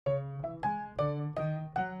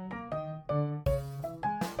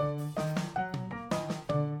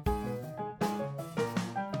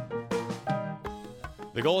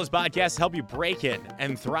The goal of this podcast is to help you break in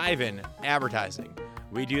and thrive in advertising.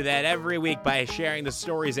 We do that every week by sharing the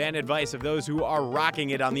stories and advice of those who are rocking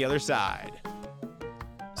it on the other side.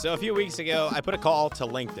 So a few weeks ago, I put a call to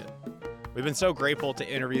LinkedIn. We've been so grateful to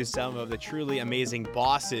interview some of the truly amazing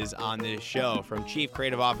bosses on this show, from chief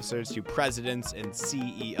creative officers to presidents and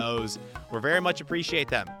CEOs. We very much appreciate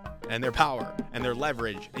them and their power and their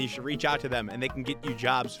leverage, and you should reach out to them and they can get you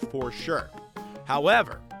jobs for sure.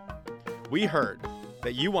 However, we heard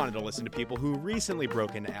that you wanted to listen to people who recently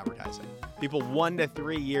broke into advertising. People 1 to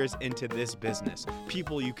 3 years into this business.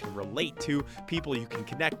 People you can relate to, people you can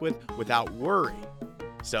connect with without worry.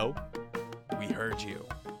 So, we heard you.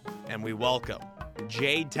 And we welcome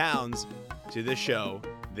Jade Towns to the show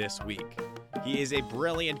this week. He is a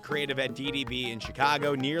brilliant creative at DDB in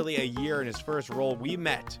Chicago. Nearly a year in his first role. We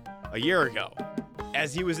met a year ago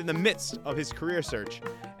as he was in the midst of his career search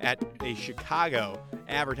at a Chicago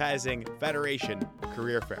Advertising Federation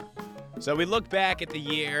career fair. So we look back at the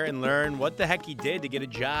year and learn what the heck he did to get a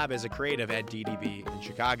job as a creative at DDB in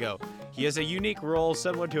Chicago. He has a unique role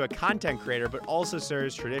similar to a content creator, but also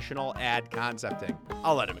serves traditional ad concepting.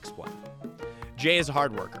 I'll let him explain. Jay is a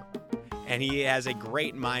hard worker, and he has a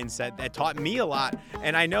great mindset that taught me a lot,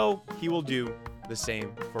 and I know he will do the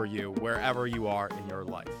same for you wherever you are in your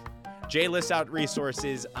life. Jay lists out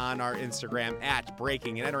resources on our Instagram at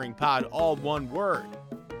Breaking and Entering Pod, all one word,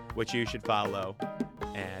 which you should follow,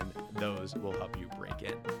 and those will help you break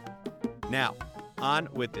in. Now, on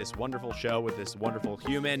with this wonderful show with this wonderful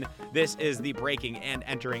human. This is the Breaking and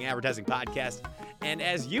Entering Advertising Podcast, and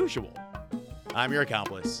as usual, I'm your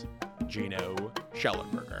accomplice, Gino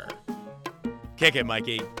Schellenberger. Kick it,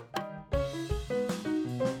 Mikey.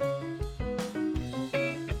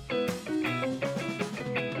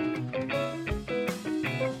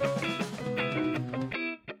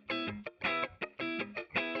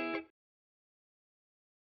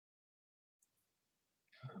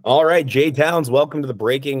 All right, Jay Towns, welcome to the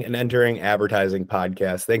Breaking and Entering Advertising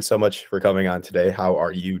Podcast. Thanks so much for coming on today. How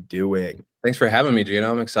are you doing? Thanks for having me,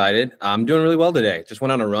 Gino. I'm excited. I'm doing really well today. Just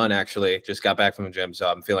went on a run, actually. Just got back from the gym, so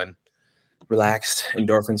I'm feeling relaxed,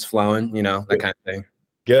 endorphins flowing, that kind of thing.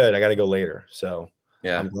 Good. I got to go later, so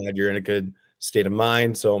yeah, I'm glad you're in a good state of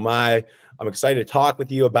mind. So am I. I'm excited to talk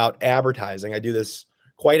with you about advertising. I do this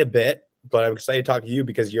quite a bit, but I'm excited to talk to you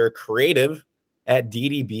because you're a creative at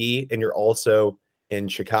DDB, and you're also in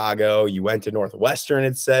Chicago. You went to Northwestern,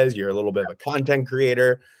 it says. You're a little bit of a content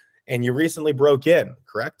creator, and you recently broke in,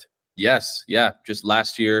 correct? Yes. Yeah. Just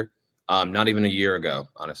last year, not even a year ago,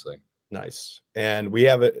 honestly. Nice. And we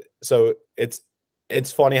have it. So it's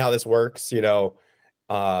funny how this works. A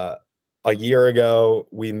year ago,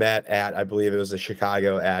 we met at, I believe it was a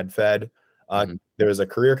Chicago Ad Fed. There was a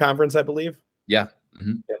career conference, I believe. Yeah.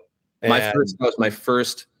 Mm-hmm.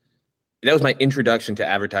 That was my introduction to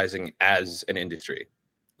advertising as an industry.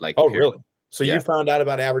 Really? So you found out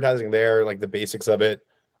about advertising there, like the basics of it,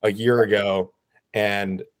 a year ago,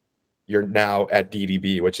 and you're now at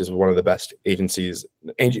DDB, which is one of the best agency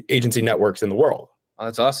networks in the world. Oh,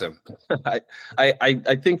 that's awesome. I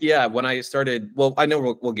think, when I started, well, I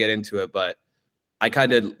know we'll get into it, but I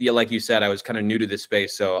kind of, like you said, I was kind of new to this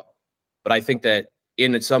space. But I think that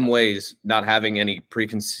in some ways, not having any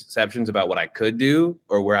preconceptions about what I could do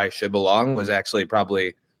or where I should belong was actually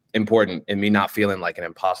probably important in me not feeling like an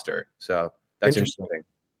imposter. So that's interesting.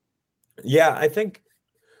 Yeah, I think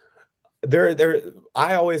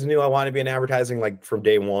I always knew I wanted to be in advertising, like from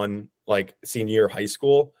day one, like senior year of high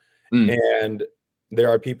school. And there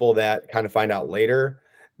are people that kind of find out later.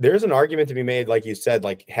 There's an argument to be made, like you said,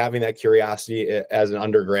 like having that curiosity as an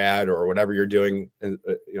undergrad or whatever you're doing.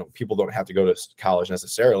 People don't have to go to college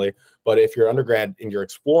necessarily, but if you're undergrad and you're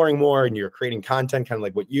exploring more and you're creating content, kind of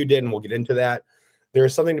like what you did, and we'll get into that,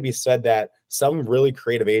 there's something to be said that some really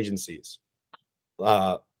creative agencies,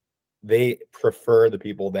 they prefer the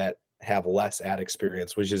people that have less ad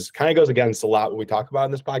experience, which is kind of goes against a lot what we talk about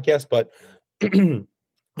in this podcast. But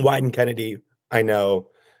Wyden Kennedy, I know,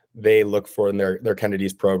 they look for in their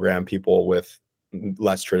Kennedy's program people with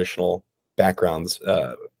less traditional backgrounds,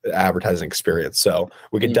 advertising experience. So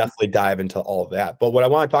we can definitely dive into all of that. But what I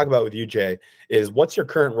want to talk about with you, Jay, is what's your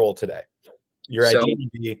current role today? You're at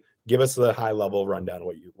DDB. Give us the high level rundown of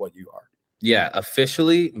what you are. Yeah,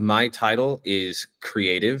 officially, my title is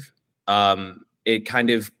creative. It kind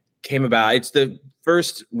of came about. It's the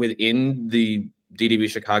first within the DDB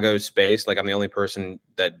Chicago space. Like, I'm the only person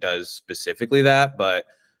that does specifically that, but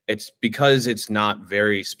it's because it's not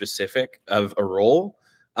very specific of a role.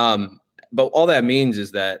 But all that means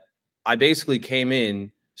is that I basically came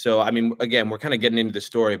in. So, I mean, again, we're kind of getting into the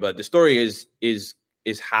story, but the story is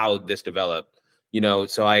how this developed.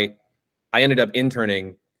 So I ended up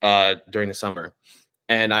interning during the summer,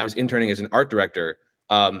 and I was interning as an art director.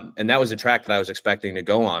 And that was a track that I was expecting to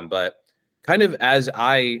go on, but kind of as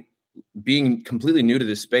I, being completely new to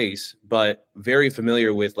this space, but very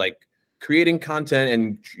familiar with like creating content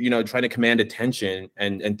and, you know, trying to command attention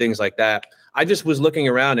and things like that. I just was looking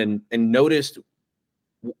around and noticed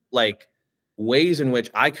like ways in which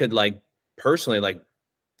I could like personally like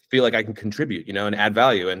feel like I can contribute, you know, and add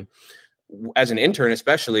value. And as an intern,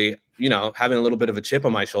 especially, you know, having a little bit of a chip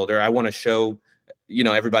on my shoulder, I want to show, you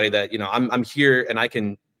know, everybody that, you know, I'm here and I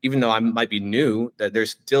can, even though I might be new, that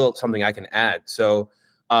there's still something I can add. So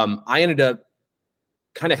I ended up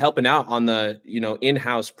kind of helping out on the, you know,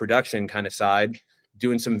 in-house production kind of side,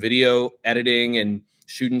 doing some video editing and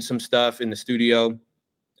shooting some stuff in the studio.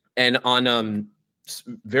 And on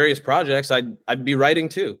various projects, I'd be writing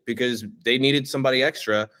too, because they needed somebody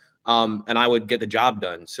extra, and I would get the job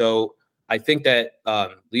done. So I think that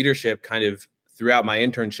leadership kind of throughout my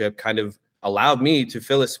internship kind of allowed me to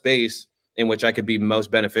fill a space in which I could be most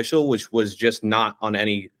beneficial, which was just not on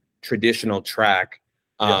any traditional track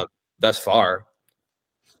thus far.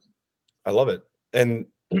 I love it. And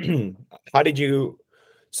how did you,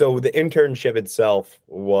 so the internship itself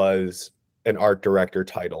was an art director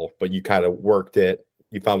title, but you kind of worked it,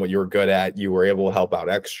 you found what you were good at, you were able to help out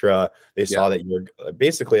extra. They saw that you were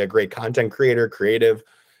basically a great content creator, creative,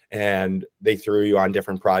 and they threw you on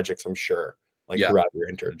different projects, I'm sure, like throughout your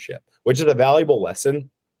internship, which is a valuable lesson.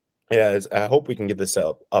 As I hope we can get this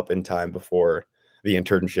up in time before the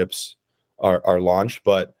internships are launched.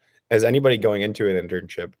 But as anybody going into an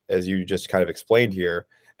internship, as you just kind of explained here,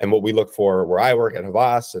 and what we look for where I work at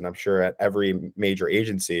Havas, and I'm sure at every major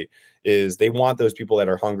agency, is they want those people that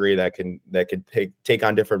are hungry, that can take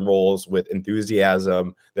on different roles with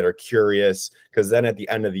enthusiasm, that are curious. Because then at the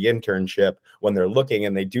end of the internship, when they're looking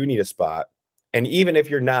and they do need a spot, and even if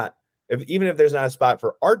you're not, even if there's not a spot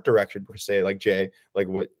for art direction per se, like Jay, like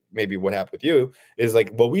what happened with you is like,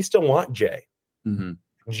 well, we still want Jay. Mm-hmm.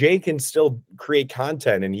 Jay can still create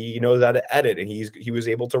content, and he knows how to edit, and he was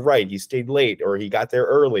able to write. He stayed late, or he got there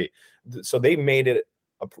early. So they made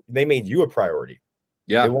you a priority.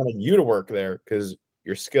 Yeah. They wanted you to work there because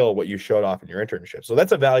your skill, what you showed off in your internship. So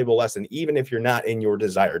that's a valuable lesson. Even if you're not in your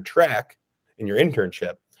desired track in your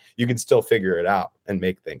internship, you can still figure it out and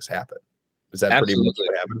make things happen. Is that pretty much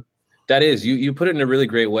what happened? That is, you put it in a really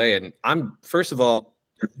great way. And first of all,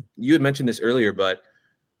 you had mentioned this earlier, but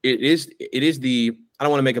it is the, I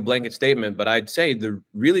don't want to make a blanket statement, but I'd say the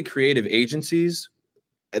really creative agencies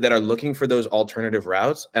that are looking for those alternative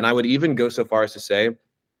routes. And I would even go so far as to say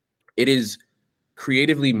it is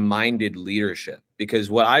creatively minded leadership, because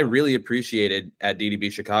what I really appreciated at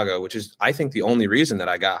DDB Chicago, which is, I think, the only reason that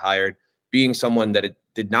I got hired, being someone that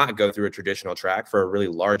did not go through a traditional track for a really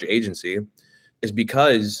large agency, is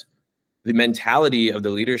because the mentality of the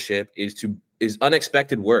leadership is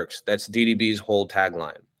unexpected works. That's DDB's whole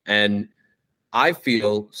tagline. And I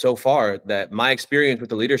feel so far that my experience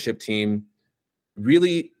with the leadership team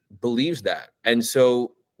really believes that. And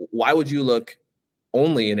so why would you look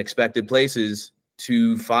only in expected places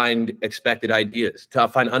to find expected ideas, to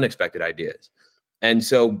find unexpected ideas? And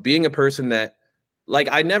so being a person that, like,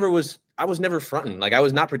 I was never fronting. Like, I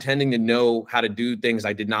was not pretending to know how to do things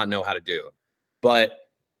I did not know how to do. But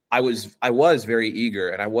I was very eager,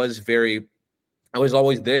 and I was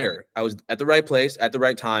always there. I was at the right place at the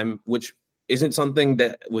right time, which isn't something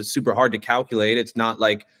that was super hard to calculate. It's not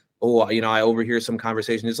like, oh, you know, I overhear some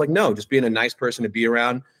conversation. It's like, no, just being a nice person to be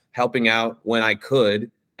around, helping out when I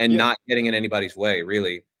could, and not getting in anybody's way,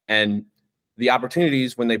 really. And the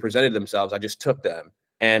opportunities, when they presented themselves, I just took them.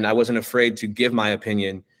 And I wasn't afraid to give my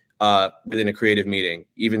opinion within a creative meeting,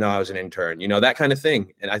 even though I was an intern, you know, that kind of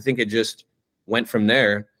thing. And I think it just went from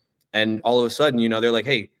there. And all of a sudden, you know, they're like,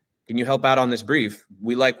 hey, can you help out on this brief?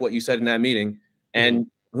 We like what you said in that meeting. And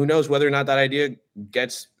who knows whether or not that idea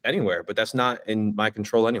gets anywhere, but that's not in my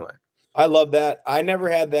control anyway. I love that. I never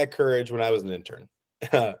had that courage when I was an intern.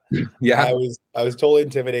 Yeah. I was totally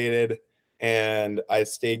intimidated, and I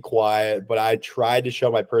stayed quiet, but I tried to show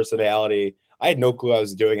my personality. I had no clue what I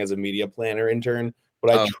was doing as a media planner intern,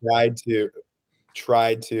 but I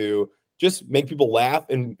tried to just make people laugh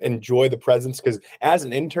and enjoy the presence. Because as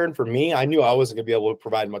an intern, for me, I knew I wasn't going to be able to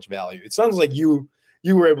provide much value. It sounds like you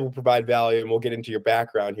were able to provide value, and we'll get into your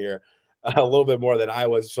background here a little bit more than I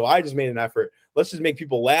was. So I just made an effort. Let's just make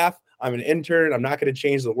people laugh. I'm an intern. I'm not going to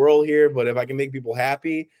change the world here, but if I can make people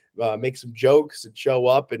happy, make some jokes and show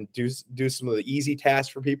up and do some of the easy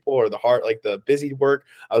tasks for people, or the hard, like the busy work,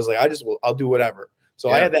 I was like, I'll do whatever.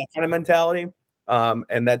 So I had that kind of mentality.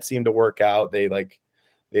 And that seemed to work out. They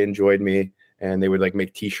enjoyed me. and they would like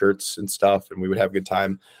make t-shirts and stuff, and we would have a good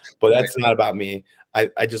time. But that's not about me.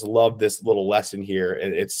 I just love this little lesson here,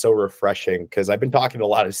 and it's so refreshing because I've been talking to a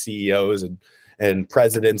lot of CEOs and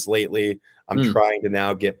presidents lately. I'm trying to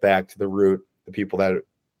now get back to the root, the people that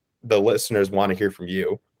the listeners want to hear from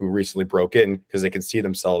you, who recently broke in, because they can see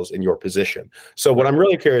themselves in your position. So what I'm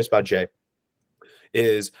really curious about, Jay,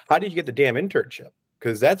 is how did you get the damn internship?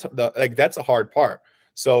 Because that's a hard part.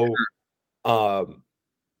 So,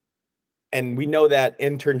 and we know that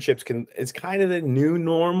internships it's kind of the new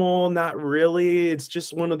normal. Not really. It's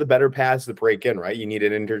just one of the better paths to break in, right? You need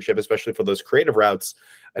an internship, especially for those creative routes.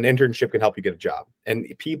 An internship can help you get a job. And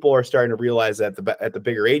people are starting to realize that at the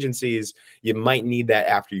bigger agencies, you might need that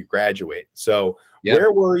after you graduate. So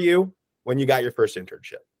where were you when you got your first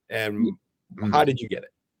internship? And how did you get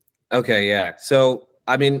it? Okay, yeah. So,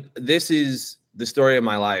 I mean, this is the story of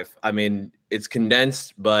my life. I mean, it's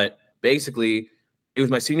condensed, but basically, it was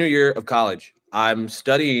my senior year of college. I'm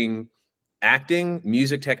studying acting,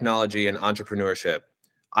 music technology, and entrepreneurship.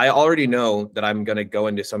 I already know that I'm going to go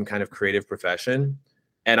into some kind of creative profession,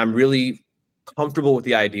 and I'm really comfortable with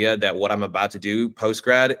the idea that what I'm about to do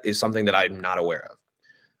post-grad is something that I'm not aware of.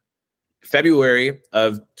 February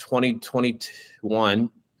of 2021,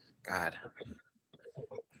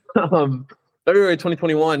 February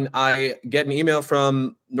 2021, I get an email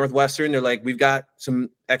from Northwestern. They're like, we've got some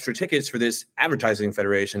extra tickets for this advertising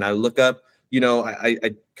federation. I look up,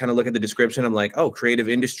 I kind of look at the description. I'm like, oh, creative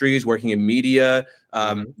industries, working in media,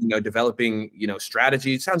 developing,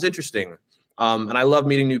 strategy. It sounds interesting. And I love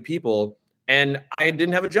meeting new people. And I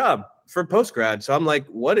didn't have a job for post-grad. So I'm like,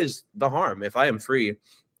 what is the harm if I am free?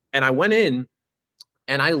 And I went in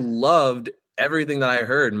and I loved everything that I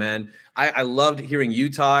heard, man. I loved hearing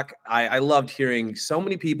you talk. I loved hearing so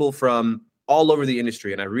many people from all over the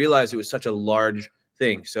industry. And I realized it was such a large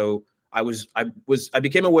thing. So I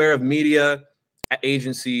became aware of media,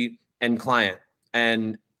 agency, and client.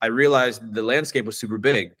 And I realized the landscape was super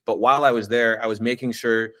big. But while I was there, I was making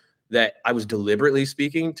sure that I was deliberately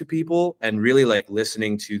speaking to people and really like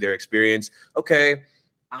listening to their experience. Okay,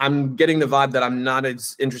 I'm getting the vibe that I'm not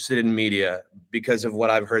as interested in media because of what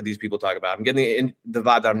I've heard these people talk about. I'm getting the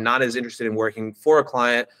vibe that I'm not as interested in working for a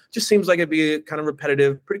client. Just seems like it'd be kind of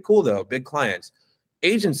repetitive. Pretty cool though, big clients.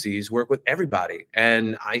 Agencies work with everybody.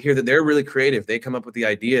 And I hear that they're really creative. They come up with the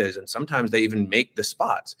ideas and sometimes they even make the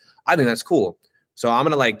spots. I think that's cool. So I'm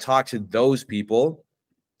going to talk to those people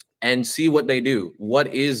and see what they do.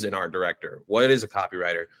 What is an art director? What is a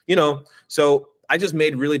copywriter? So I just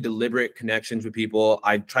made really deliberate connections with people.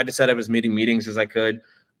 I tried to set up as many meetings as I could.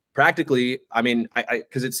 Practically, I mean,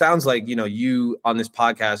 because it sounds like, you on this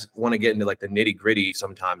podcast want to get into the nitty gritty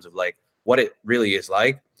sometimes of what it really is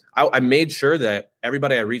like. I made sure that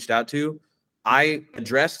everybody I reached out to, I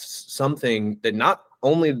addressed something that not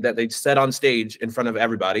only that they said on stage in front of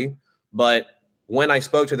everybody, but when I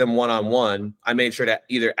spoke to them one-on-one, I made sure to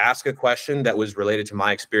either ask a question that was related to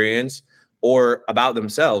my experience or about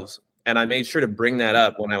themselves. And I made sure to bring that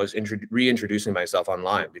up when I was reintroducing myself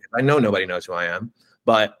online, because I know nobody knows who I am,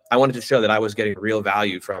 but I wanted to show that I was getting real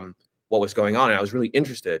value from what was going on. And I was really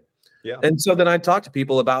interested. Yeah. And so then I talked to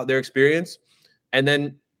people about their experience, and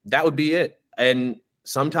then that would be it. And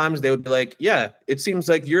sometimes they would be like, yeah, it seems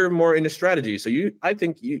like you're more into strategy. So I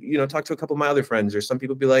think you talk to a couple of my other friends, or some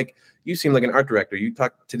people be like, you seem like an art director. You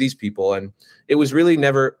talk to these people. And it was really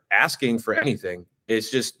never asking for anything. It's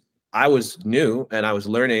just, I was new and I was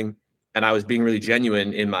learning. And I was being really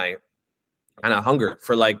genuine in my kind of hunger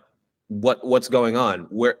for what's going on?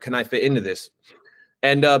 Where can I fit into this?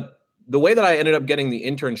 And the way that I ended up getting the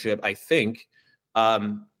internship, I think,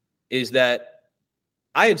 is that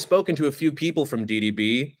I had spoken to a few people from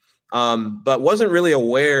DDB, but wasn't really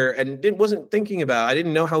aware and wasn't thinking about. I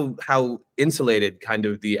didn't know how insulated kind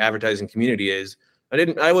of the advertising community is.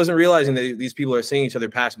 I wasn't realizing that these people are seeing each other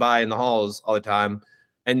pass by in the halls all the time,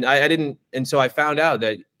 and I didn't. And so I found out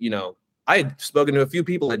that I had spoken to a few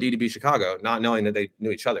people at DDB Chicago, not knowing that they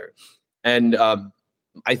knew each other. And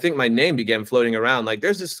I think my name began floating around.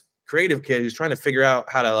 There's this creative kid who's trying to figure out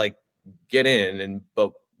how to get in,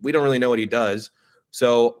 but we don't really know what he does.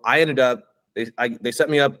 So I ended up, they set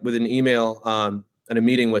me up with an email and a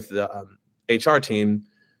meeting with the HR team,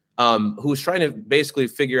 who was trying to basically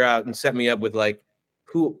figure out and set me up with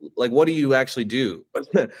what do you actually do?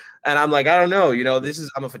 And I'm like, I don't know,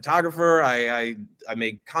 I'm a photographer. I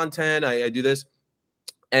make content. I do this.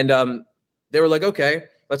 And they were like, okay,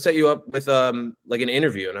 let's set you up with an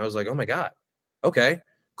interview. And I was like, oh my God. Okay,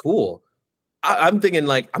 cool. I'm thinking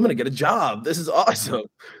I'm going to get a job. This is awesome.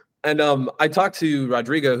 And I talked to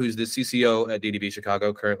Rodrigo, who's the CCO at DDB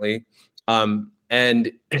Chicago currently. And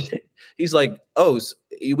And he's like, oh,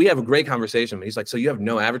 we have a great conversation. He's like, so you have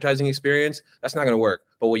no advertising experience? That's not going to work.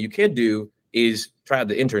 But what you can do is try out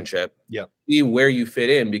the internship. Yeah. See where you fit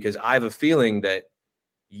in, because I have a feeling that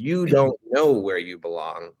you don't know where you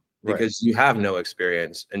belong because you have no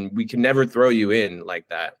experience, and we can never throw you in like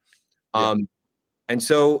that. Yeah. And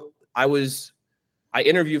so I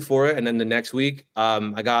interviewed for it. And then the next week,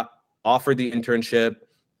 I got offered the internship,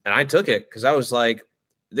 and I took it because I was like,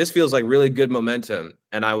 this feels like really good momentum.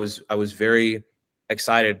 And I was very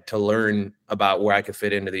excited to learn about where I could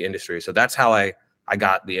fit into the industry. So that's how I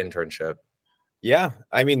got the internship. Yeah.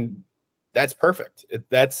 I mean, that's perfect.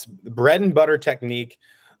 That's bread and butter technique.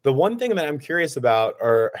 The one thing that I'm curious about,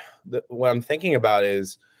 or what I'm thinking about,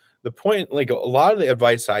 is the point, like a lot of the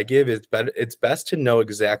advice I give is it's best to know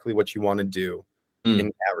exactly what you want to do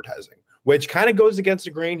in advertising, which kind of goes against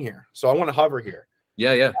the grain here. So I want to hover here.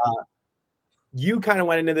 Yeah. You kind of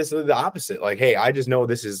went into this the opposite. Like, hey, I just know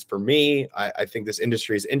this is for me. I think this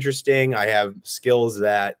industry is interesting. I have skills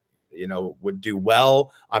that, would do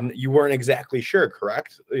well. You weren't exactly sure,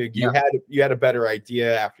 correct? You had a better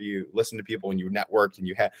idea after you listened to people and you networked and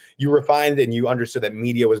you refined and you understood that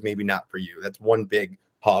media was maybe not for you. That's one big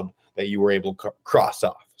hub that you were able to cross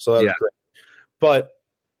off. So that was great. But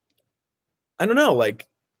I don't know, like,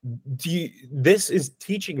 this is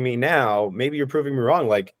teaching me now, maybe you're proving me wrong.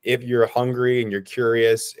 Like, if you're hungry and you're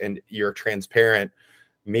curious and you're transparent,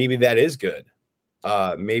 maybe that is good.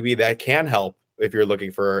 Maybe that can help if you're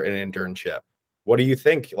looking for an internship. What do you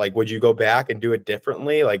think? Like, would you go back and do it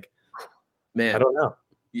differently? Like, man, I don't know.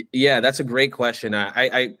 Yeah, that's a great question.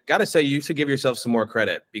 I gotta say, you should give yourself some more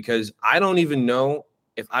credit, because I don't even know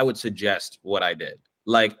if I would suggest what I did.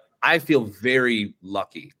 Like, I feel very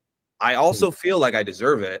lucky. I also feel like I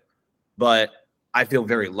deserve it, but I feel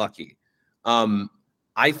very lucky.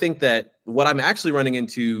 I think that what I'm actually running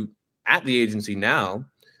into at the agency now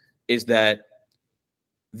is that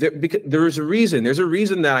there's a reason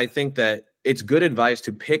that I think that it's good advice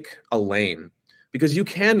to pick a lane, because you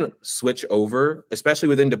can switch over, especially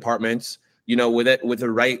within departments, with the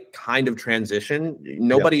right kind of transition.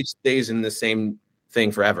 Nobody stays in the same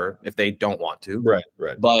thing forever if they don't want to. Right.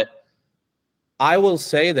 But I will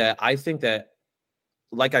say that I think that,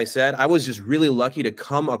 like I said, I was just really lucky to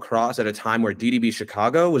come across at a time where DDB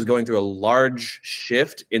Chicago was going through a large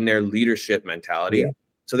shift in their leadership mentality. Yeah.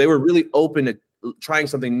 So they were really open to trying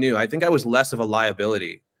something new. I think I was less of a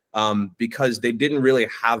liability because they didn't really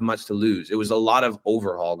have much to lose. It was a lot of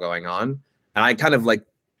overhaul going on. And I kind of like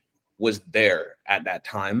was there at that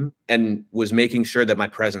time and was making sure that my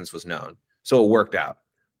presence was known. So it worked out.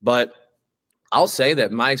 But I'll say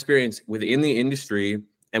that my experience within the industry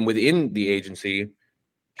and within the agency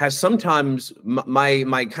has sometimes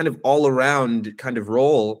my kind of all around kind of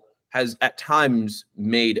role has at times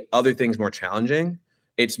made other things more challenging.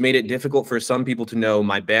 It's made it difficult for some people to know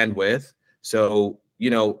my bandwidth. So,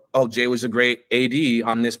 oh, Jay was a great AD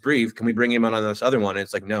on this brief. Can we bring him on this other one? And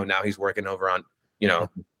it's like, no, now he's working over on,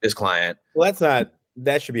 this client. Well,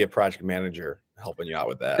 that should be a project manager helping you out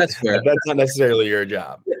with that. That's fair. That's not necessarily your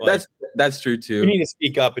job. Like, that's true too. You need to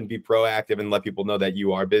speak up and be proactive and let people know that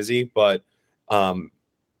you are busy, but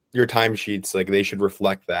your timesheets, like, they should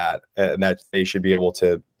reflect that, and that they should be able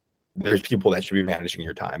to. There's people that should be managing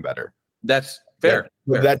your time better. That's fair.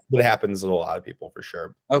 That's what happens with a lot of people, for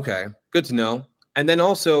sure. Okay, good to know. And then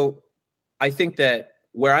also, I think that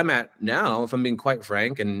where I'm at now, if I'm being quite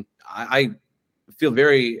frank, and I feel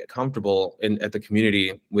very comfortable at the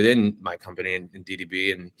community within my company and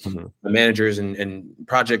DDB and the managers and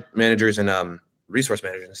project managers and resource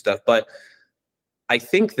managers and stuff. But I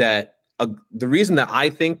think that the reason that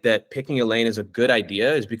I think that picking a lane is a good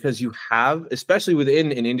idea is because you have, especially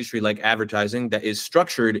within an industry like advertising that is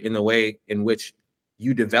structured in the way in which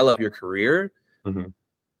you develop your career.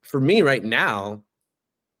 For me right now,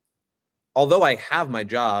 although I have my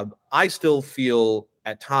job, I still feel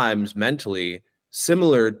at times mentally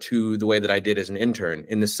similar to the way that I did as an intern,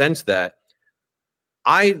 in the sense that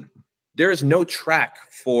there is no track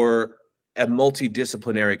for a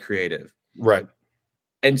multidisciplinary creative. Right.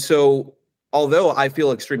 And so, although I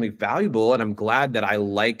feel extremely valuable and I'm glad that I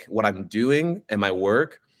like what I'm doing and my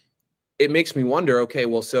work, it makes me wonder, okay,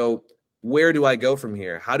 well, so where do I go from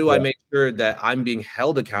here? How do I make sure that I'm being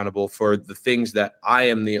held accountable for the things that I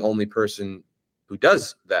am the only person who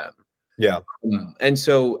does them? Yeah. And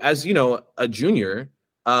so, as a junior,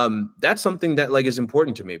 that's something that is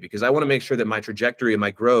important to me, because I want to make sure that my trajectory and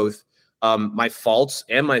my growth, my faults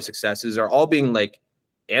and my successes are all being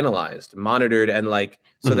analyzed, monitored, and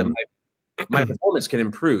so that my performance can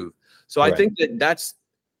improve. So I think that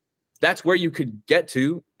that's where you could get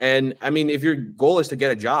to And I mean, if your goal is to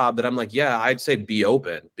get a job, then I'm like, yeah, I'd say be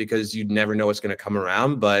open, because you never know what's going to come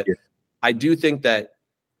around. But Yeah. I do think that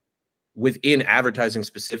within advertising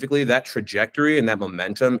specifically, that trajectory and that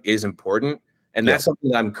momentum is important. And that's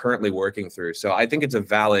something that I'm currently working through. So I think it's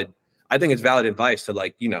valid advice to,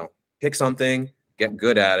 like, pick something, get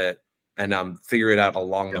good at it, and figure it out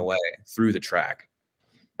along the way through the track.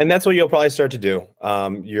 And that's what you'll probably start to do.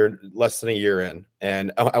 You're less than a year in.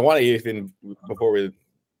 And I want to, even before we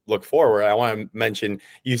look forward, I want to mention,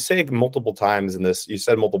 you said multiple times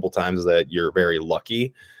that you're very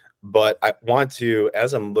lucky. But I want to,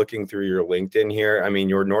 as I'm looking through your LinkedIn here, I mean,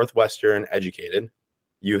 you're Northwestern educated.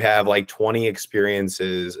 You have like 20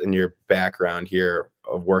 experiences in your background here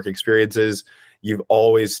of work experiences. You've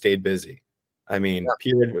always stayed busy. I mean,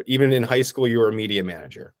 period. Even in high school, you were a media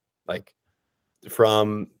manager.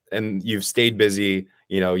 And you've stayed busy.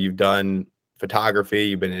 You've done photography,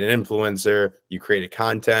 you've been an influencer, you created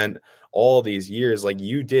content all these years. Like,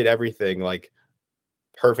 you did everything like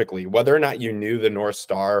perfectly, whether or not you knew the North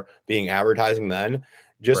Star being advertising then,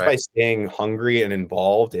 just by staying hungry and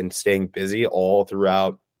involved and staying busy all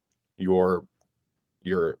throughout your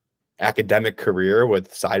academic career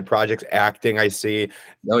with side projects, acting, I see.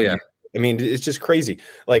 Oh yeah. I mean, it's just crazy.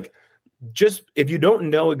 Like, just if you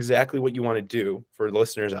don't know exactly what you want to do, for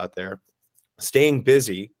listeners out there, staying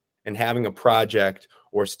busy and having a project,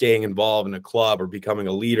 or staying involved in a club, or becoming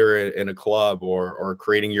a leader in a club, or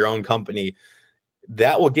creating your own company,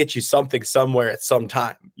 that will get you something somewhere at some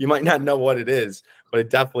time. You might not know what it is, but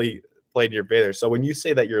it definitely played in your favor. So when you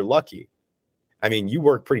say that you're lucky, I mean, you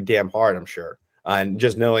work pretty damn hard, I'm sure. And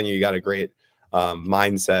just knowing you got a great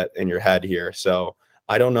mindset in your head here. So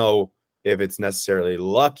I don't know if it's necessarily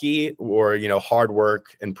lucky, or, hard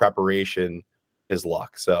work and preparation is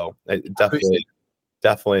luck. So it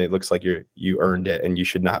definitely looks like you earned it, and you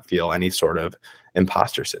should not feel any sort of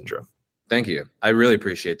imposter syndrome. Thank you. I really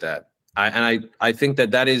appreciate that. I think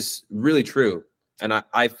that is really true. And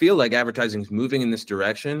I feel like advertising is moving in this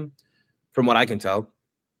direction, from what I can tell,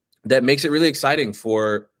 that makes it really exciting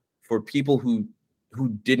for people who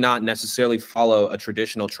did not necessarily follow a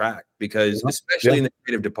traditional track, because especially in the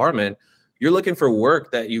creative department, you're looking for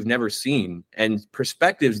work that you've never seen, and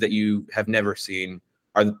perspectives that you have never seen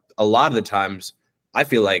are a lot of the times, I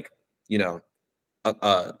feel like,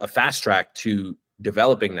 a fast track to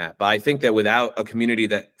developing that. But I think that without a community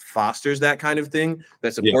that fosters that kind of thing,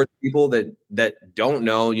 that supports people that don't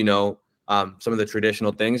know, some of the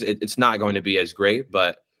traditional things, it's not going to be as great.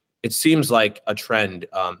 But it seems like a trend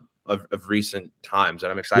of recent times,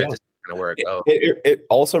 and I'm excited to see it kind of work. It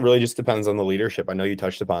also really just depends on the leadership. I know you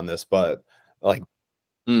touched upon this, but like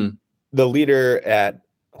the leader at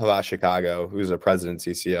Havas Chicago, who's a president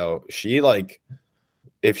CCO, she, like,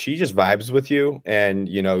 if she just vibes with you, and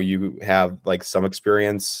you have like some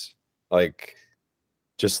experience, like,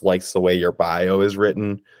 just likes the way your bio is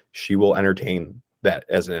written, she will entertain that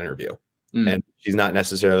as an interview. And she's not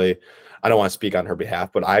necessarily, I don't want to speak on her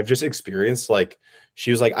behalf, but I've just experienced, like,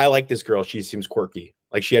 she was like, I like this girl, she seems quirky.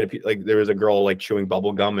 Like, she had there was a girl like chewing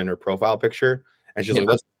bubble gum in her profile picture, and she's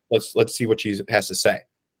like, let's see what she has to say.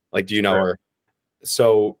 Like, do you know her?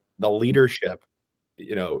 So the leadership,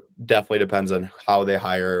 definitely depends on how they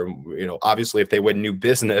hire. Obviously, if they win new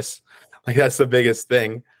business, like, that's the biggest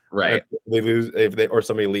thing. Right. If they lose, or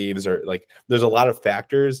somebody leaves, or like, there's a lot of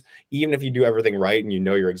factors. Even if you do everything right and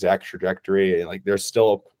your exact trajectory, like, there's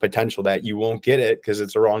still potential that you won't get it because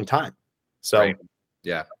it's the wrong time. So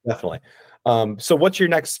yeah, definitely. So what's your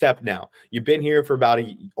next step now? You've been here for about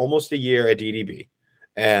almost a year at DDB,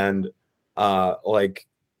 and like,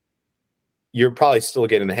 you're probably still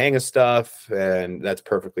getting the hang of stuff, and that's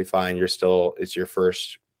perfectly fine. It's your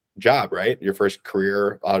first job, right? Your first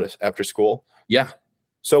career after school. Yeah.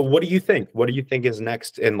 So what do you think? What do you think is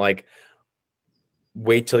next? And like,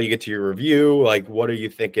 wait till you get to your review. Like, what are you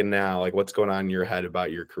thinking now? Like, what's going on in your head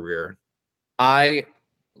about your career? I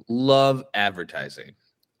love advertising.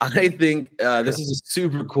 I think this is a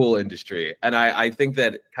super cool industry. And I think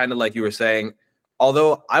that, kind of like you were saying,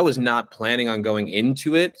 although I was not planning on going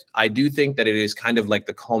into it, I do think that it is kind of like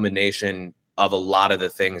the culmination of a lot of the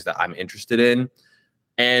things that I'm interested in.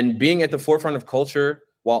 And being at the forefront of culture,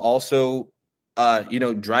 while also,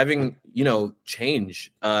 driving,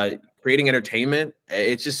 change, creating entertainment,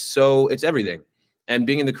 it's everything. And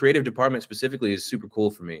being in the creative department specifically is super cool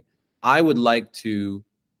for me.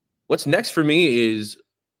 What's next for me is,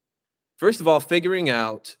 first of all, figuring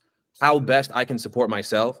out how best I can support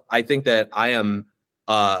myself. I think that I am,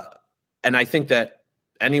 and I think that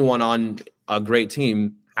anyone on a great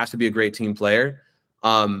team has to be a great team player.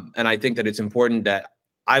 And I think that it's important that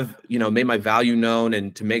I've, made my value known,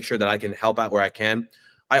 and to make sure that I can help out where I can.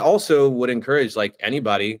 I also would encourage like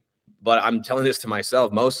anybody, but I'm telling this to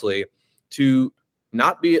myself mostly, to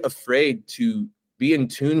not be afraid to be in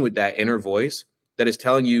tune with that inner voice that is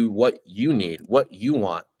telling you what you need, what you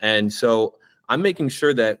want. And so I'm making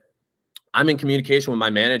sure that I'm in communication with my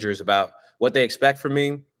managers about what they expect from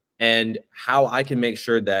me and how I can make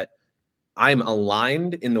sure that I'm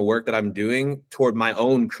aligned in the work that I'm doing toward my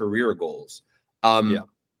own career goals. And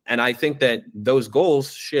I think that those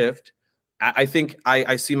goals shift. I think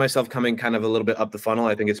I see myself coming kind of a little bit up the funnel.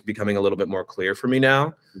 I think it's becoming a little bit more clear for me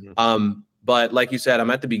now. But like you said, I'm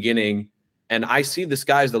at the beginning and I see the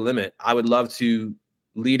sky's the limit. I would love to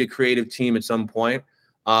lead a creative team at some point.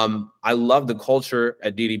 I love the culture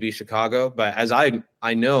at DDB Chicago, but as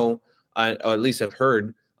I know, or at least have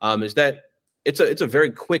heard, is that it's a very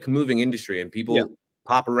quick moving industry and people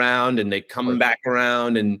pop around and they come back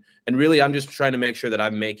around. And really, I'm just trying to make sure that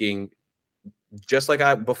I'm making, just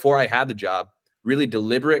like before I had the job, really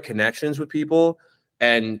deliberate connections with people.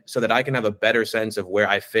 And so that I can have a better sense of where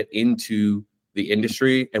I fit into the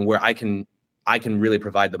industry and where I can really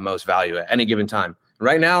provide the most value at any given time.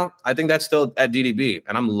 Right now, I think that's still at DDB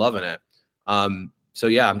and I'm loving it. So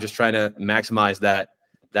yeah, I'm just trying to maximize that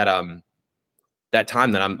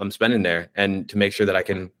time that I'm spending there and to make sure that I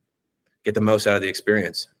can get the most out of the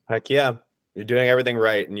experience. Heck yeah. You're doing everything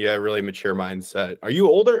right and you have a really mature mindset. Are you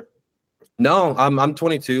older? No, I'm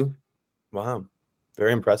 22. Wow.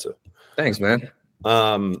 Very impressive. Thanks, man.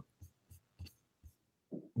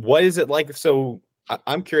 What is it like? So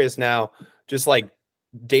I'm curious now, just like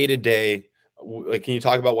day to day, like, can you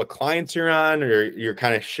talk about what clients you're on, or you're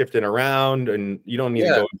kind of shifting around and you don't need to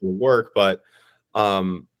go into work, but,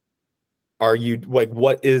 are you like,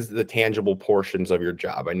 what is the tangible portions of your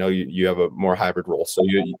job? I know you have a more hybrid role. So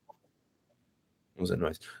what was that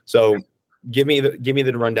noise? So give me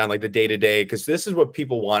the rundown, like the day to day, because this is what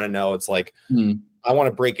people want to know. It's like, I want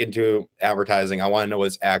to break into advertising. I want to know what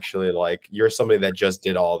it's actually like. You're somebody that just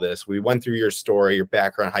did all this. We went through your story, your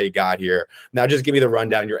background, how you got here. Now just give me the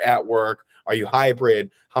rundown. You're at work. Are you hybrid?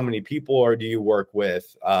 How many people do you work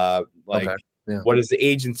with? What is the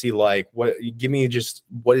agency like? Give me just,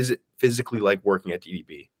 what is it physically like working at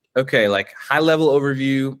DDB? Okay, like high level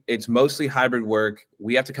overview. It's mostly hybrid work.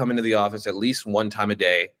 We have to come into the office at least one time a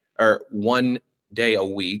day or one day a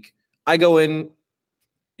week. I go in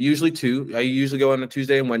usually two. I usually go on a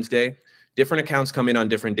Tuesday and Wednesday. Different accounts come in on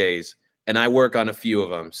different days, and I work on a few of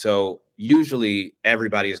them. So usually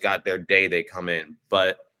everybody's got their day they come in,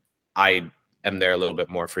 but I am there a little bit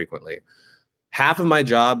more frequently. Half of my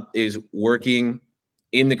job is working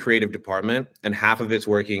in the creative department, and half of it's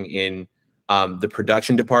working in the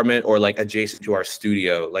production department or like adjacent to our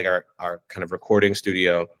studio, like our kind of recording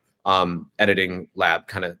studio, editing lab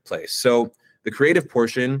kind of place. So the creative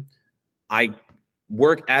portion, I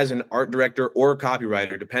work as an art director or a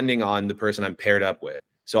copywriter, depending on the person I'm paired up with.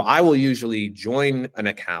 So I will usually join an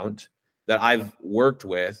account that I've worked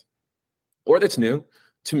with or that's new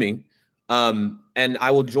to me. And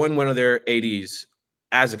I will join one of their ADs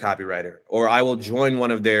as a copywriter, or I will join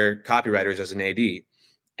one of their copywriters as an AD,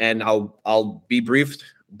 and I'll be briefed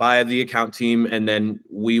by the account team, and then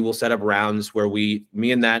we will set up rounds where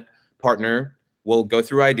me and that partner will go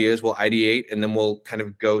through ideas, we'll ideate, and then we'll kind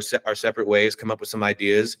of go our separate ways, come up with some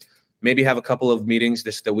ideas, maybe have a couple of meetings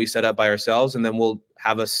that we set up by ourselves, and then we'll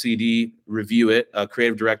have a CD review it, a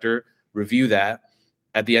creative director review that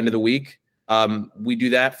at the end of the week. We do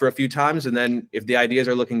that for a few times, and then if the ideas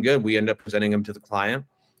are looking good, we end up presenting them to the client.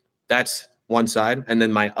 That's one side. And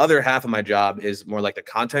then my other half of my job is more like the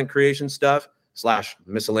content creation stuff /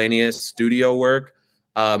 miscellaneous studio work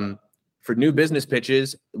for new business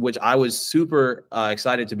pitches, which I was super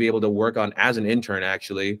excited to be able to work on as an intern,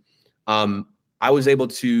 actually. I was able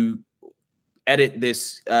to edit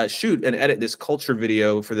this, shoot and edit this culture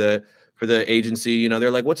video for the agency. You know,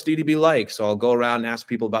 they're like, what's DDB like? So I'll go around and ask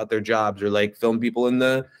people about their jobs, or like film people in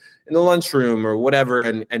the lunchroom or whatever.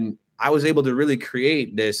 And I was able to really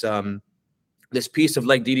create this this piece of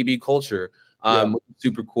like DDB culture,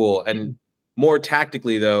 super cool. And more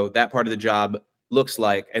tactically though, that part of the job looks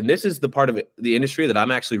like, and this is the part of the industry that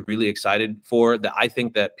I'm actually really excited for, that I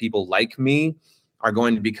think that people like me are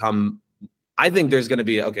going to become, I think there's going to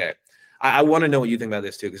be, okay, I want to know what you think about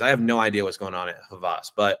this too, because I have no idea what's going on at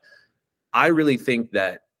Havas, but I really think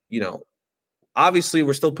that, you know, obviously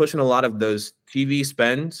we're still pushing a lot of those TV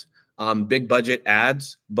spends, big budget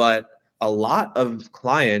ads, but a lot of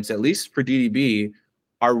clients, at least for DDB,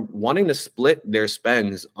 are wanting to split their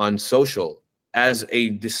spends on social as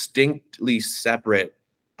a distinctly separate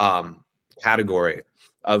category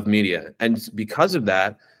of media. And because of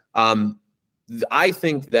that, I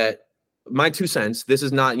think that my 2 cents. This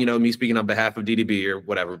is not, me speaking on behalf of DDB or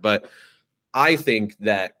whatever, but I think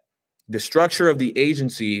that the structure of the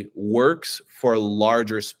agency works for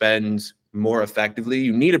larger spends more effectively.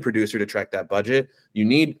 You need a producer to track that budget. You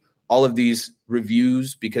need all of these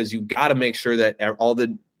reviews because you got to make sure that all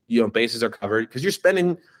the bases are covered, because you're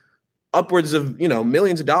spending upwards of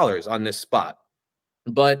millions of dollars on this spot.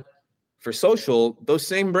 But for social, those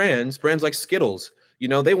same brands like Skittles,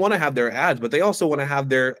 they want to have their ads, but they also want to have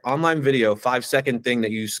their online video 5-second thing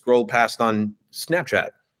that you scroll past on Snapchat.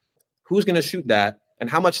 Who's going to shoot that? And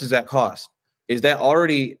how much does that cost? Is that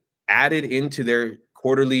already added into their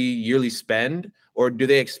quarterly, yearly spend? Or do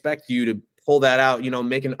they expect you to pull that out,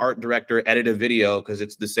 make an art director edit a video because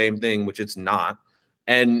it's the same thing, which it's not?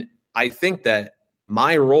 And I think that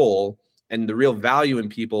my role and the real value in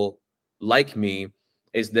people like me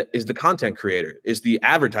is the content creator, is the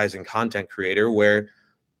advertising content creator, where,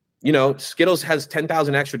 Skittles has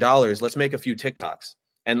 $10,000 extra dollars. Let's make a few TikToks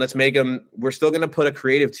and let's make them. We're still going to put a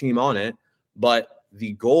creative team on it, but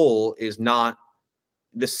the goal is not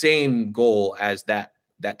the same goal as that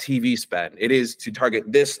TV spend. It is to target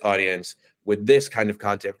this audience with this kind of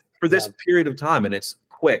content for this period of time. And it's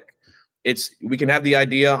quick. We can have the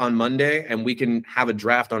idea on Monday and we can have a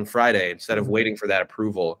draft on Friday instead of waiting for that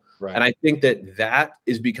approval. Right. And I think that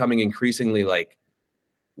is becoming increasingly, like,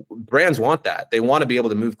 brands want that. They want to be able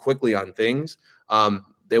to move quickly on things.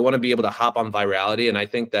 They want to be able to hop on virality. And I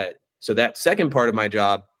think that second part of my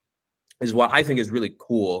job is what I think is really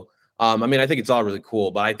cool. I think it's all really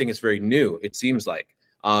cool, but I think it's very new, it seems like.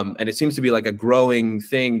 And it seems to be like a growing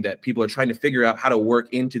thing that people are trying to figure out how to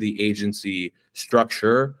work into the agency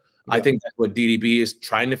structure. Yeah. I think that's what DDB is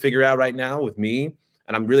trying to figure out right now with me.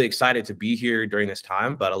 And I'm really excited to be here during this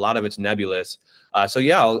time, but a lot of it's nebulous.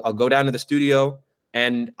 I'll go down to the studio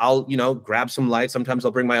and I'll, grab some lights. Sometimes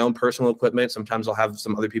I'll bring my own personal equipment. Sometimes I'll have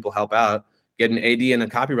some other people help out, get an AD and a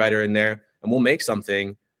copywriter in there, and we'll make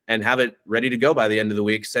something and have it ready to go by the end of the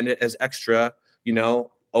week. Send it as extra,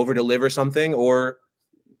 over deliver something, or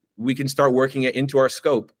we can start working it into our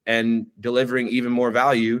scope and delivering even more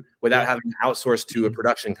value without having to outsource to a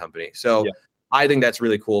production company. So I think that's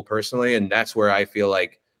really cool personally. And that's where I feel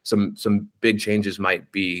like some big changes might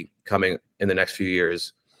be coming in the next few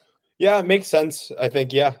years. Yeah, it makes sense. I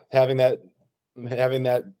think, having that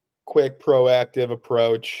quick, proactive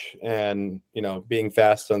approach and, being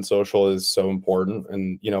fast on social is so important.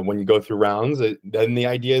 And, when you go through rounds, then the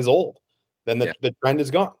idea is old. Then the trend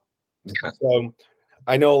is gone. Yeah. So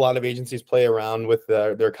I know a lot of agencies play around with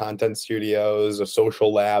their content studios or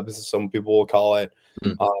social labs, some people will call it.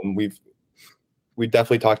 We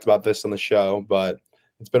definitely talked about this on the show, but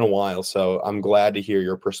it's been a while. So I'm glad to hear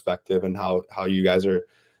your perspective and how you guys are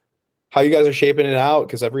shaping it out,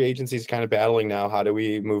 because every agency is kind of battling now. How do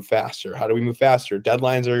we move faster?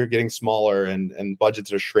 Deadlines are getting smaller and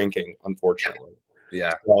budgets are shrinking, unfortunately.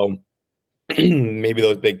 Yeah. So maybe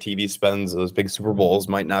those big TV spends, those big Super Bowls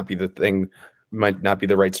might not be the thing, might not be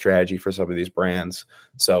the right strategy for some of these brands.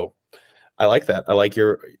 So I like that. I like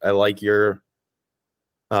your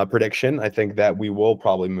prediction. I think that we will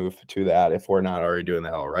probably move to that if we're not already doing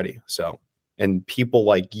that already. So, and people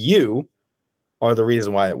like you are the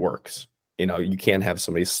reason why it works. You can't have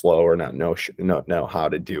somebody slow or not know how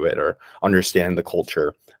to do it or understand the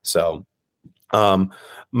culture. So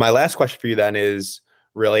my last question for you then is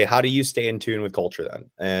really, how do you stay in tune with culture then?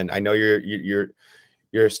 And I know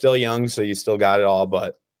you're still young, so you still got it all,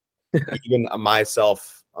 but even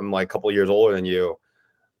myself, I'm like a couple of years older than you.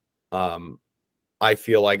 I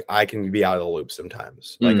feel like I can be out of the loop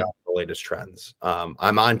sometimes, like on the latest trends.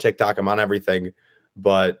 I'm on TikTok, I'm on everything,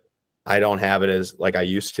 but I don't have it as like I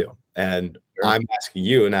used to. And I'm asking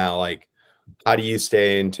you now, like, how do you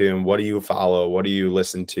stay in tune? What do you follow? What do you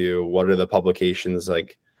listen to? What are the publications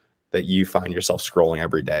like that you find yourself scrolling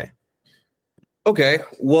every day? Okay.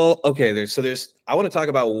 Well, okay. I want to talk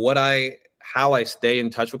about how I stay in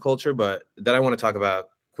touch with culture, but then I want to talk about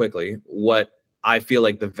quickly what I feel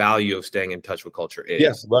like the value of staying in touch with culture is.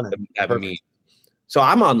 Yes, run it. So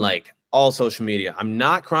I'm on like all social media. I'm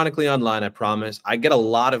not chronically online, I promise. I get a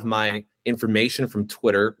lot of my information from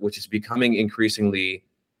Twitter, which is becoming increasingly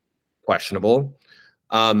questionable.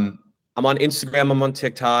 I'm on Instagram, I'm on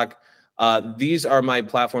TikTok. These are my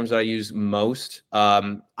platforms that I use most.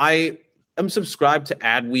 I am subscribed to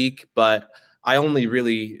Adweek, but I only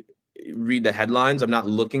really read the headlines. I'm not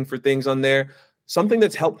looking for things on there. Something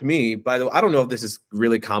that's helped me, by the way, I don't know if this is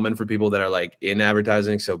really common for people that are like in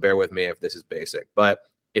advertising, so bear with me if this is basic, but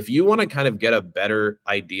if you want to kind of get a better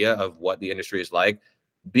idea of what the industry is like,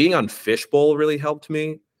 being on Fishbowl really helped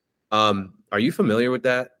me. Are you familiar with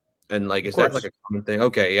that? And like, is that like a common thing?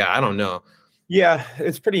 Okay, yeah, I don't know. Yeah,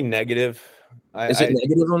 it's pretty negative. Is it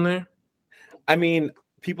negative on there? I mean,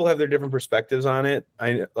 people have their different perspectives on it.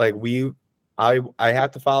 I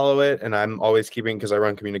have to follow it, and I'm always keeping, because I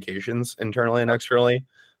run communications internally and externally,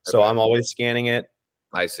 so Okay. I'm always scanning it.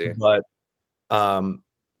 I see. But A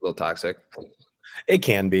little toxic. it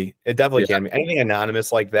can be. It definitely Yeah. can be. Anything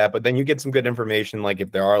anonymous like that, but then you get some good information, like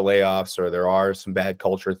if there are layoffs or there are some bad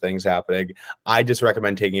culture things happening. I just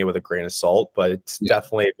recommend taking it with a grain of salt, but it's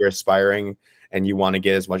definitely, if you're aspiring and you want to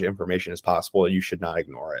get as much information as possible, you should not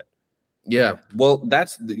ignore it. Yeah. Well,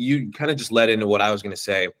 you kind of just led into what I was going to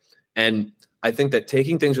say. And I think that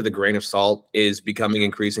taking things with a grain of salt is becoming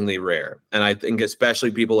increasingly rare. And I think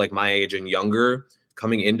especially people like my age and younger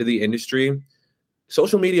coming into the industry,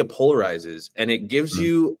 social media polarizes, and it gives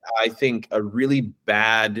you, I think, a really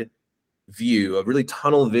bad view, a really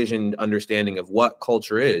tunnel vision understanding of what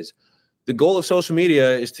culture is. The goal of social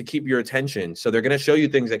media is to keep your attention. So they're going to show you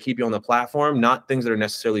things that keep you on the platform, not things that are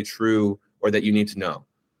necessarily true or that you need to know.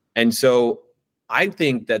 And so I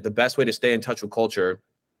think that the best way to stay in touch with culture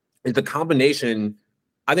is the combination.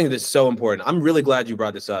 I think this is so important. I'm really glad you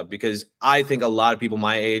brought this up, because I think a lot of people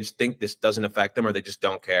my age think this doesn't affect them, or they just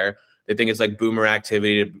don't care. They think it's like boomer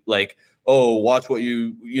activity, like, oh, watch what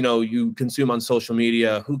you consume on social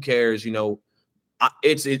media. Who cares?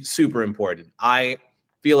 It's super important. I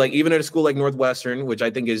feel like even at a school like Northwestern, which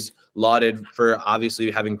I think is lauded for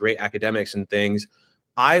obviously having great academics and things,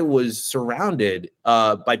 I was surrounded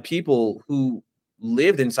by people who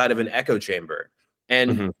lived inside of an echo chamber.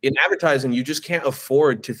 And in advertising, you just can't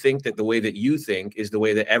afford to think that the way that you think is the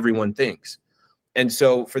way that everyone thinks. And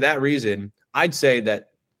so for that reason, I'd say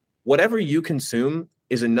that whatever you consume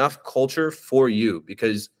is enough culture for you,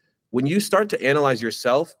 because when you start to analyze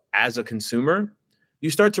yourself as a consumer, you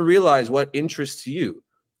start to realize what interests you.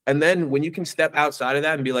 And then when you can step outside of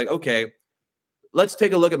that and be like, okay, let's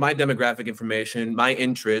take a look at my demographic information, my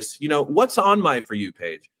interests, what's on my For You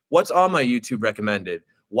page? What's on my YouTube recommended?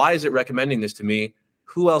 Why is it recommending this to me?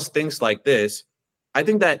 Who else thinks like this? I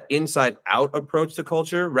think that inside out approach to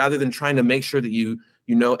culture, rather than trying to make sure that you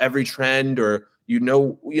know every trend, or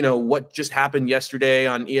what just happened yesterday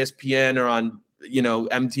on ESPN or on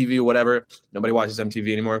MTV or whatever. Nobody watches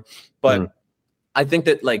MTV anymore. But I think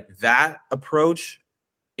that like that approach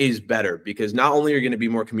is better, because not only are you going to be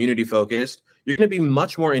more community focused, you're going to be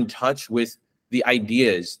much more in touch with the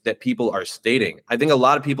ideas that people are stating. I think a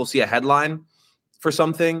lot of people see a headline for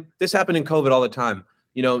something. This happened in COVID all the time.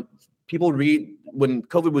 People read, when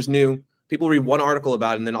COVID was new, people read one article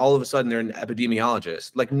about it, and then all of a sudden they're an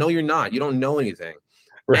epidemiologist. Like, no, you're not. You don't know anything.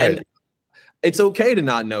 Right. And it's okay to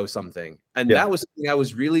not know something. And that was something I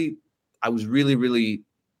was really, really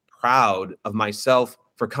proud of myself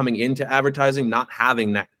for coming into advertising, not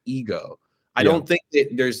having that ego. I don't think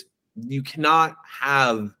that you cannot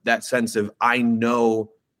have that sense of, I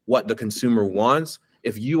know what the consumer wants,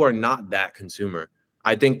 if you are not that consumer.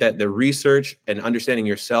 I think that the research and understanding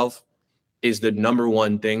yourself is the number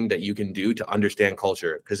one thing that you can do to understand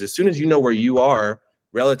culture. Because as soon as you know where you are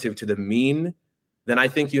relative to the mean, then I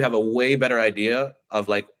think you have a way better idea of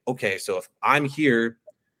like, okay, so if I'm here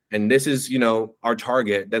and this is, our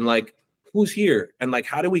target, then like, who's here? And like,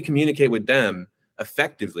 how do we communicate with them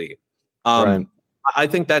effectively? Right. I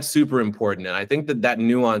think that's super important. And I think that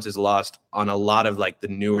nuance is lost on a lot of like the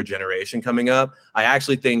newer generation coming up. I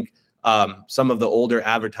actually think some of the older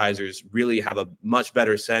advertisers really have a much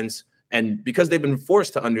better sense. And because they've been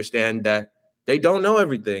forced to understand that they don't know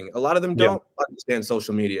everything. A lot of them don't understand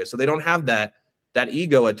social media. So they don't have that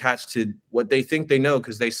ego attached to what they think they know,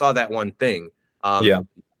 because they saw that one thing.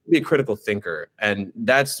 Be a critical thinker. And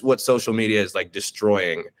that's what social media is like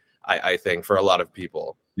destroying, I think, for a lot of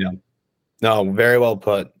people. Yeah. No, very well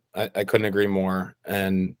put. I couldn't agree more.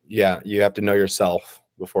 And yeah, you have to know yourself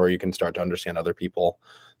before you can start to understand other people.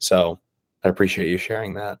 So I appreciate you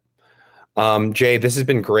sharing that. Jay, this has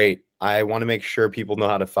been great. I want to make sure people know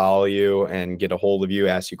how to follow you and get a hold of you,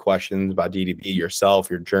 ask you questions about DDB, yourself,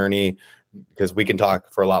 your journey, because we can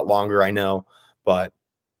talk for a lot longer, I know. But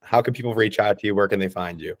how can people reach out to you? Where can they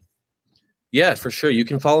find you? Yeah, for sure. You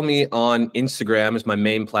can follow me on Instagram as my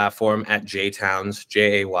main platform at JTowns,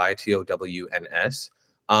 JAYTOWNS.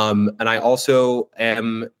 And I also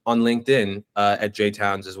am on LinkedIn at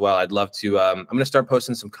JTowns as well. I'd love to, I'm going to start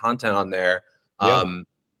posting some content on there.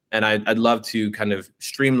 And I'd love to kind of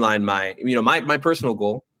streamline my personal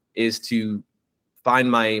goal is to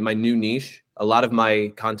find my new niche. A lot of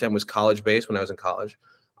my content was college-based when I was in college.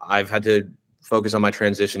 I've had to focus on my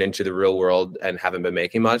transition into the real world and haven't been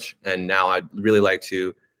making much. And now I'd really like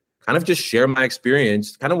to kind of just share my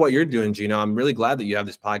experience, kind of what you're doing, Gino. I'm really glad that you have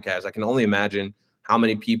this podcast. I can only imagine how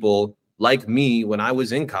many people like me when I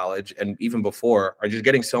was in college and even before are just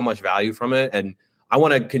getting so much value from it. And I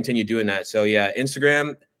want to continue doing that. So yeah,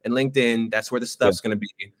 Instagram and LinkedIn, that's where the stuff's going to be.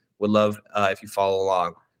 Would love if you follow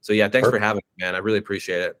along. So yeah, thanks for having me, man. I really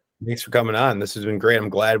appreciate it. Thanks for coming on. This has been great. I'm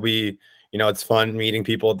glad it's fun meeting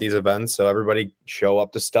people at these events. So everybody show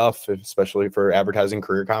up to stuff, especially for advertising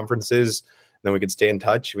career conferences. Then we could stay in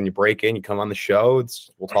touch. When you break in, you come on the show.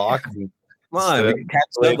 We'll talk. Come on, we can catch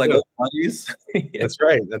up like old buddies. Yeah.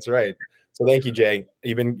 That's right. So thank you, Jay.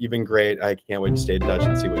 You've been great. I can't wait to stay in touch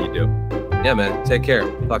and see what you do. Yeah, man. Take care.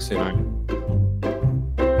 Talk soon. All right.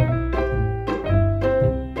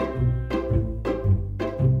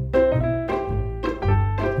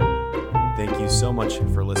 Thank you so much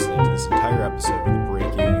for listening to this entire episode of the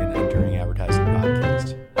Breaking and Entering Advertising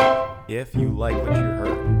podcast. If you like what you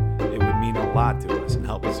heard, it would mean a lot to us and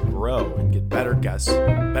help us grow and get better guests,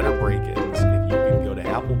 better break-ins if you can go to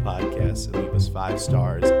Apple Podcasts and leave us 5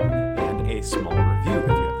 stars and a small review if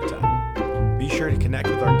you have the time. Be sure to connect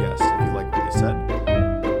with our guests if you like what they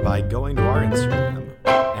said by going to our Instagram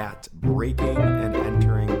at Breaking and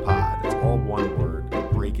Entering Pod. It's all one word,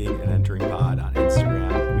 Breaking and Entering Pod on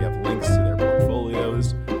Instagram. We have links to their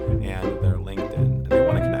portfolios and their LinkedIn, and they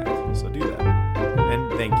want to connect, so do that.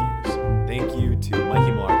 And thank yous. Thank you to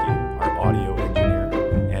Mikey Malarkey, our audio engineer,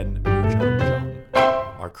 and John Jung,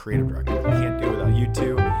 our creative director. We can't do it without you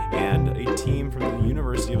two, and a team from the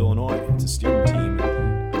University of Illinois. It's a student team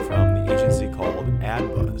from the agency called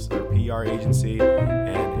AdBuzz, their PR agency,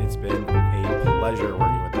 and it's been a pleasure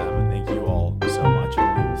working with them. And thank you all so much,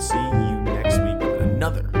 and we will see you next week with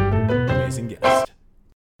another amazing guest.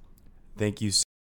 Thank you.